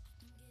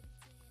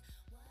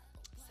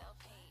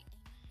 self-hate,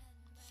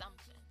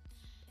 something.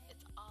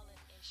 It's all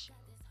an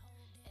issue,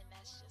 and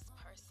that's just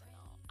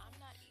personal. I'm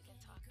not even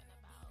talking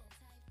about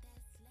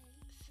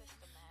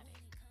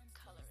systematic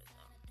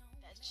colorism.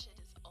 That shit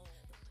is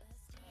old,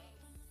 okay?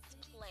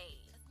 It's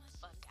played the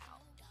fuck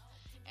out.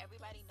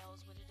 Everybody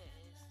knows what it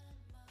is.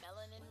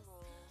 Melanin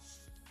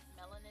rules.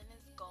 Melanin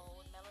is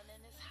gold.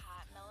 Melanin is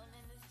hot.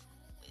 Melanin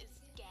is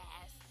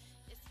gas.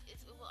 It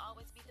will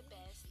always be the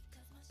best.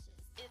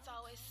 It's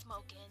always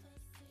smoking,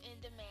 in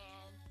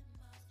demand,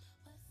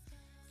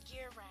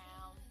 year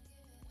round,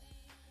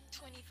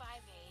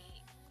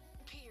 25/8,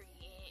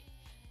 period.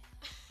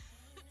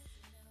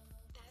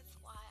 That's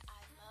why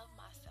I love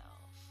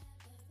myself.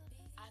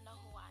 I know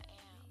who I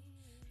am,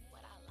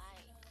 what I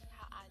like,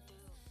 how I do.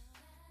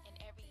 And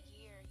every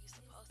year you're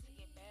supposed to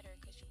get better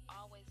because you're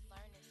always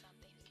learning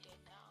something you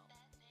didn't know.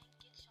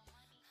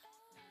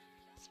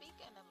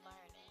 Speaking of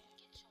learning,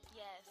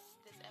 yes,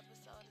 this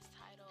episode is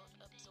titled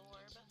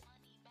Absorb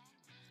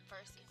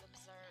versus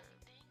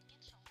Observe.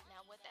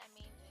 Now what that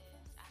means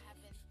is I have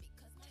been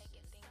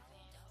taking things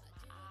in with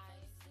my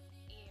eyes,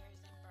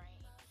 ears, and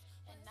brain,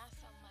 and not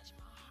so much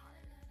my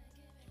heart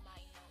and my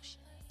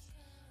emotions.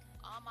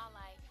 All my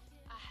life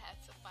I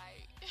had to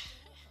fight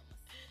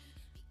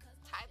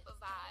type of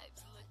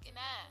vibes, looking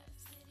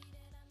ass,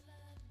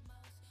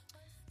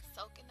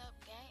 soaking up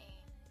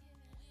game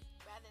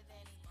rather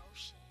than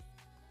emotion,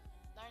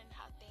 learning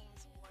how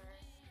things were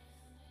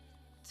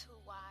to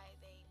why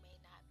they may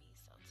not be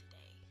so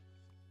today,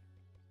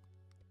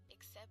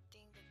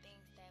 accepting the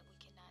things that we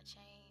cannot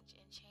change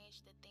and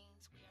change the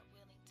things we are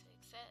willing to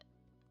accept.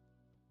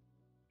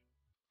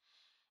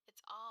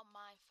 It's all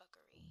mind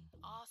fuckery,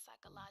 all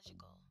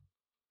psychological.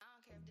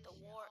 The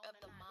war of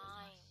the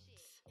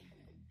minds.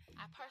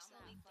 I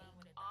personally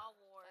think all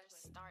wars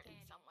start in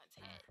someone's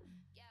head.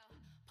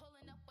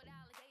 Pulling up with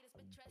alligators,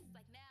 but dressed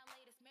like now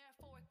latest.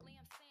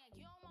 Metaphorically, I'm saying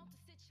you don't want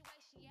the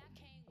situation. Yeah, I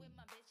came with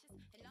my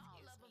bitches, and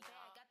all of them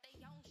bad. Got their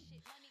own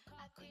shit, money,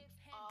 car, cribs,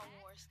 all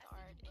wars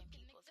start in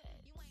people's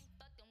heads. You ain't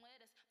fucking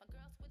with us. My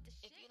girls with the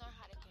shit. If you learn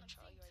how to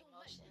control your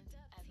emotions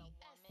as a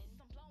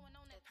woman,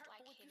 it's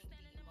like hitting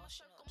the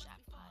emotional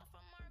jackpot.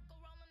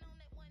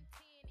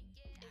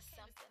 It's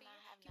something I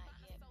have not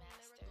yet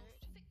mastered,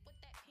 but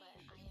I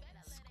am in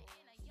school,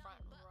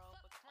 front row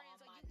with all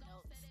my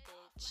notes,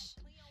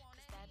 bitch.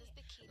 Because that is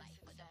the key to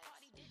success.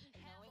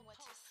 Knowing what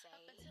to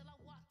say, do,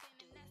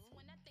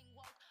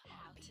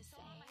 how to say,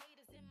 do,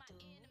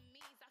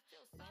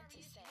 when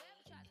to say,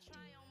 and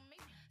do.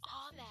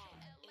 All that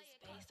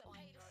is based on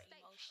your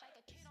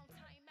emotions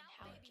and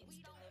how it gets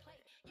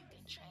delivered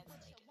and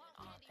translated and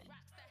all that.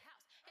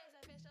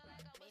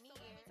 Many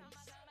years,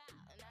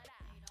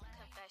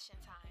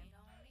 confession time.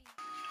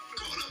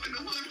 Going up in the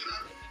hood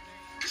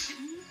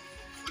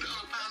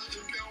without a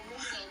positive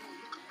marijuana.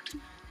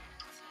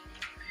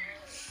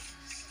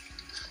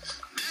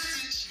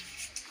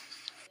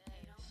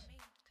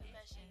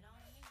 Confession.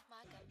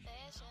 My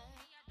confession.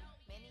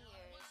 Many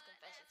years,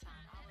 confession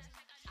time.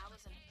 I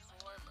was an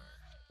absorber.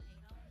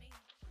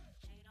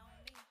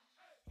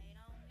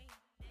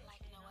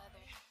 Like no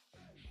other.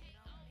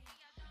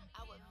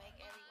 I would make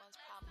everyone's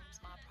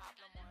problems my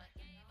problem or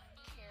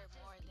care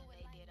more than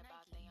they did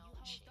about their own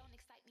shit.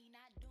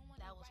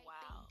 That was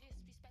wild.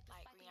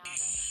 Like Rihanna.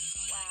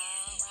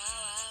 Wow.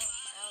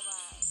 That was wild.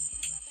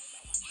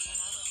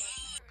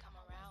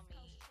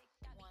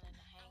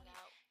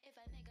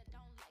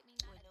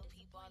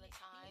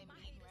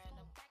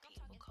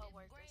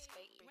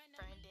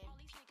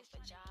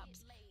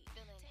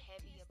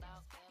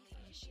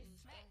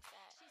 issues, things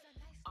that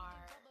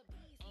are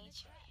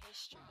ancient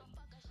history,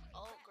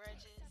 old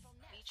grudges,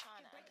 me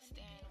trying to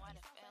understand why the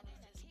family's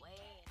this way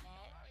and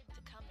that, to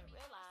come to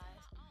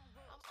realize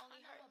I'm only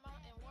hurting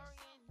and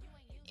worrying and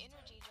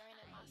energy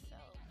draining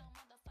myself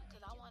because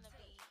I want to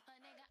be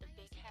the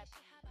big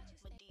happy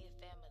Medea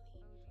family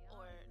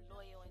or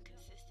loyal and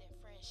consistent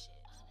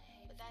friendships,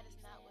 but that is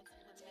not what's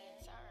being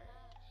served.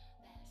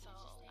 So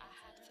I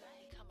have to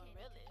become a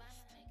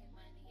realist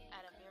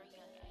at a very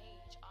young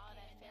age. All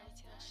that fairy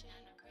tale shit,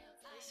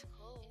 it's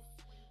cool,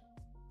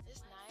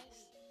 it's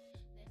nice,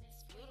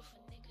 it's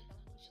beautiful,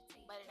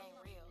 but it ain't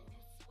real.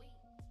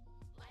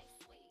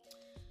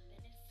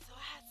 So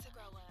I had to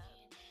grow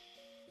up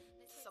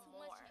some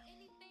more,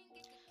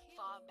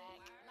 fall back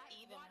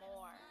even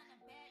more,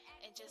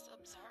 and just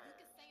observe.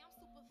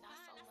 Not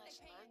so much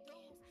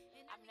lurking.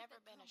 I've never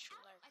been a true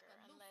lurker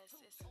unless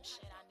it's some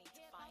shit I need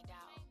to find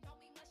out.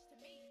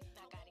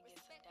 I gotta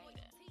get some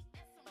data.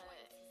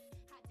 But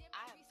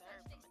I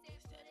observe from a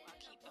distance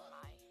while keeping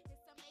my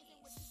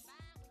peace.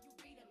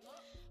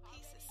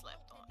 Peace is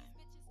slept on.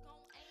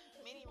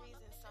 Many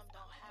reasons some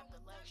don't have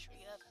the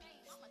luxury of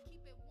peace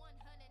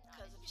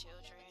because of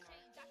children,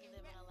 or you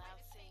live in a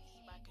loud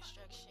city by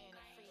construction and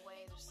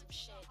freeways or some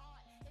shit,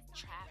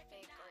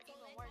 traffic, or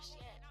even worse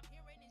yet,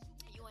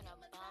 you in a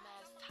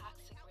bum-ass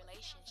toxic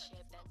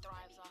relationship that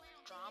thrives off of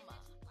drama.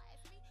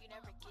 You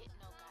never get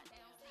no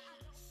goddamn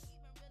peace.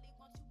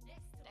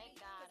 Thank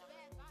God I'm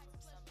removed from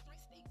some of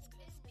these things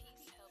because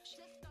peace helps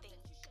you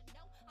think.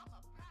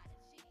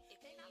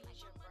 If you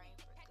use your brain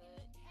for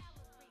good.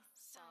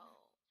 So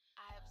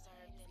I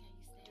observed and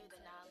do the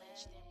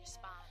knowledge, then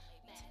respond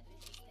maybe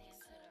to the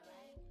things,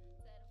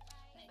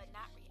 but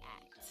not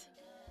react.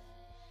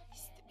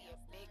 Used to be a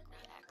big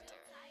reactor.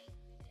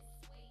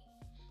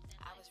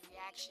 I was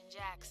Reaction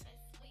Jackson.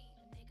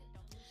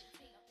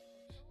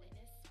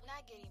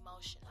 Not get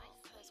emotional,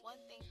 because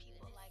one thing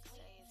people like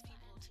say is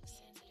people too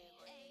sensitive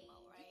or emo,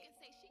 right?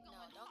 No,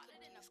 don't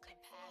confuse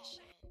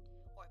compassion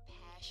or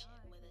passion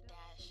with a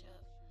dash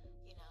of,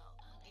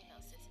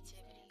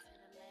 sensitivity.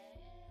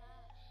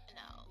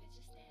 No,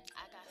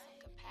 I got some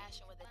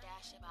compassion with a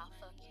dash of I'll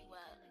fuck you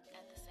up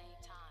at the same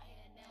time.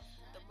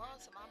 The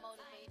moral to my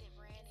motivated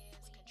brand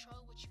is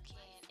control what you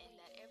can, and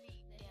that every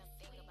damn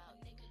thing about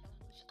you,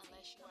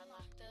 unless you are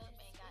locked up,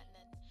 ain't got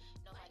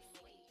nobody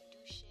making you do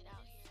shit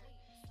out here.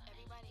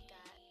 Everybody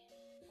got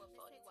what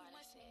 40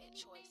 Water said,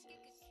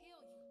 choices.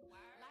 Yup.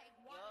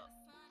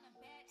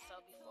 So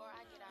before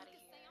I get out of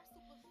here,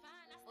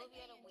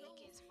 movie of the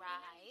week is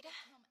Ride,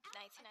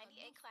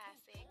 1998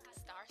 classic,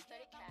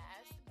 star-studded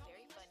cast,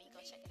 very funny, go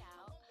check it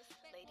out.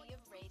 Lady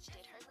of Rage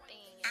did her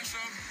thing. That's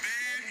a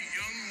bad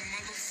young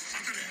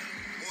motherfucker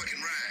there. Boy can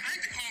ride. I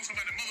hate to call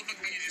somebody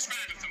motherfucker when you're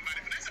describing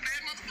somebody, but that's a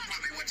bad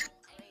motherfucker. What you...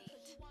 Great.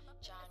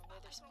 John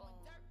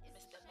Witherspoon,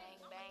 Mr.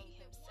 Bang Bang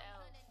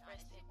himself,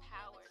 rest in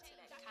power to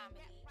that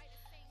comedy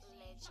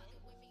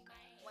legend.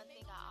 One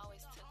thing I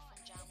always took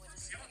from John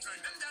Witherspoon,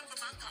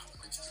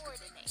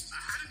 coordinate.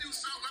 How to do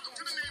so? Welcome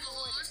to the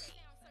neighborhood.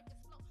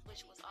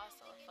 Which was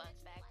also a fun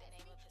fact, the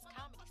name of his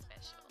comedy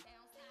special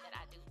that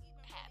I do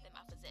have in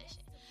my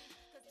possession.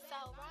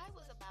 So Ride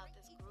was about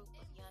this group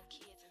of young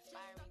kids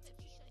aspiring to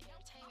be in the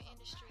entertainment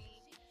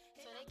industry.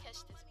 So they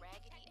catch this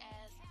raggedy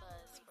ass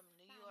bus from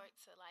New York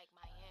to like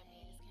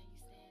Miami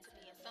to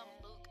be in some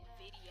Luke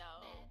video,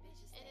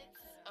 and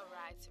it's a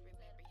ride to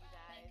remember, you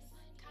guys.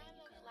 Kind of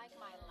like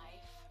my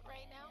life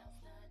right now.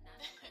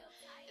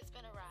 It's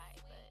been a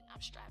ride, but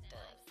I'm strapped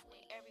up in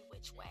every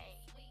which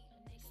way.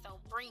 So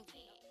bring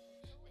it.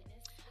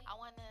 I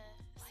want to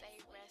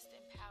say rest in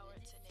power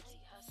to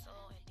Nipsey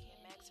Hussle and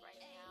DMX right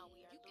now.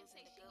 We are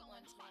losing the good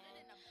ones, man.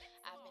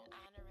 I've been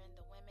honoring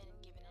the women and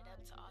giving it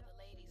up to all the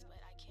ladies, but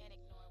I can't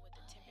ignore what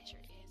the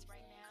temperature is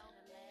right now.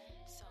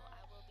 So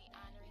I will be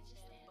honoring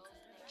them both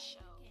next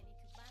show.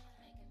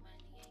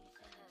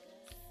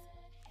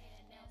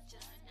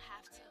 Just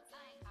have to.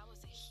 I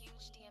was a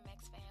huge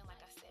DMX fan,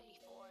 like I said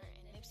before, and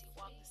Nipsey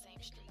walked the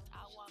same streets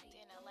I walked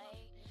in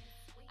LA.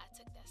 I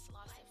took that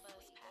Slauson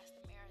bus past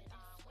the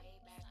marathon way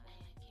back when.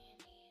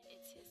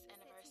 It's his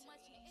anniversary, so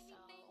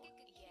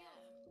yeah,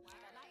 I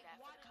gotta do that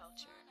for the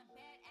culture.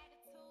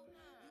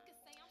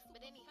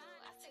 But anywho,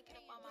 I took it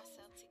upon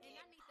myself to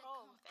get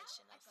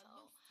professional, so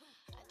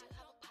I do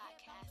have a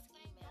podcast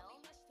email,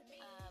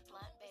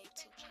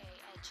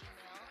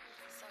 bluntbabe2k@gmail,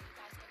 so you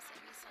guys can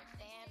send me some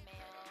fan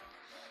mail,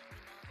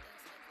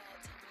 things like that.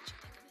 Tell me what you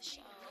think of the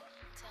show.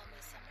 Tell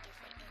me some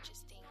different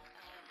interesting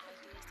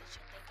ideas that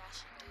you think I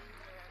should do,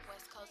 or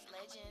West Coast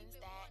legends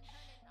that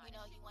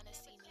you want to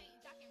see me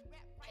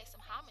pay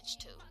some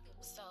homage to.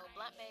 So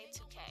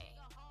bluntbabe2k,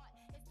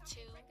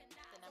 2,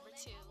 the number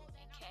 2,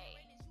 and K.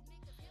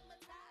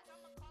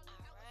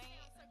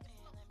 Alright, and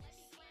let me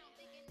see.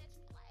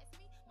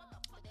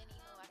 But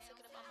anywho, I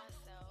took it upon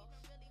myself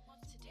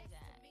to do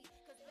that.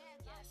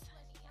 Yes,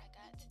 honey, I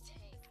got to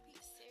take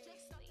this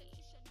seriously,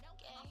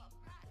 okay?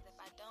 Because if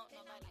I don't,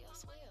 nobody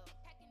else will.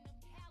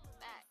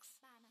 Facts.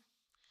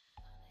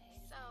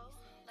 So,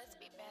 let's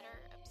be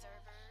better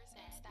observers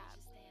and stop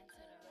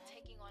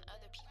taking on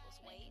other people's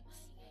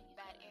weights,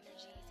 bad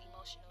energy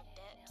emotional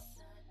depths.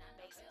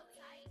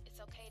 Basically, it's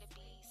okay to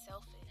be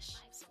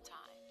selfish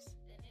sometimes.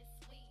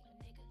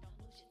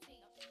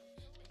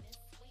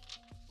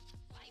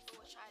 People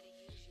will try to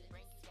use you,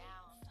 bring you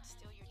down,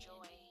 steal your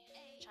joy,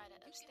 try to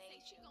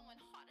upstage you,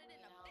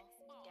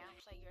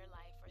 downplay your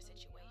life or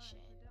situation.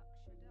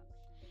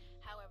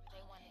 However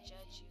they want to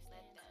judge you,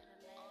 let them.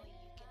 Only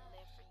you can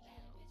live for you.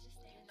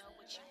 You know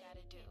what you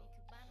gotta do.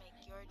 Make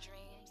your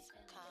dreams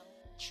come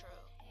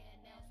true.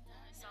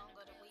 Song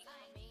of the week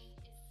for me,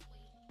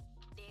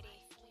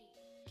 Diddy.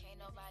 Can't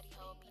nobody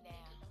hold me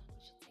down.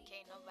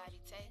 Can't nobody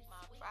take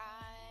my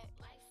pride.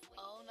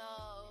 Oh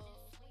no,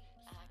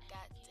 I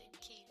got to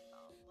keep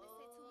on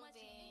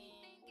moving.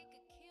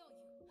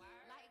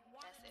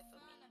 That's it for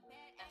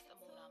me. That's the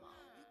mood I'm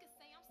on.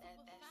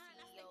 That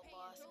CEO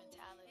boss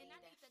mentality,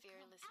 that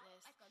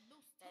fearlessness,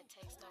 that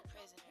takes no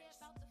prisoners.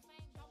 So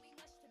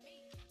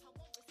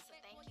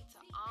thank you to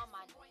all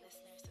my new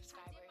listeners,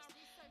 subscribers.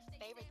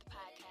 Favorite the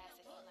podcast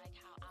if you like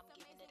how I'm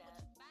giving it up.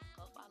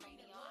 Go follow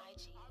me on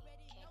IG,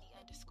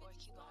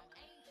 Candy_Cubana,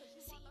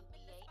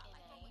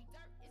 CUBANA,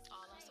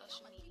 all on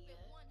social media.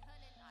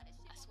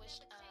 I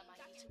switched my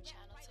YouTube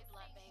channel to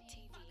Blunt Babe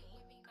TV,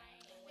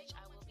 in which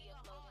I will be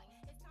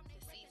uploading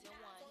the season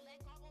 1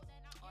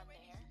 on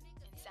there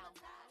in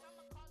SoundCloud.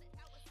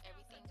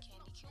 Everything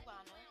Candy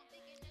Cubana.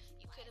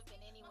 You could have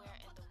been anywhere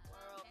in the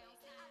world,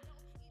 baby,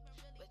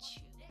 but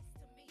you is here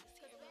with me.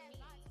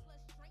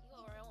 You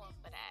a real one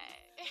for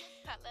that.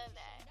 I love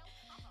that.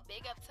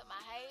 Big up to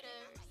my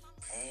haters.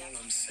 All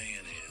I'm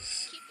saying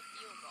is, keep the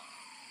fuel going.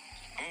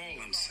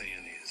 all I'm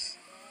saying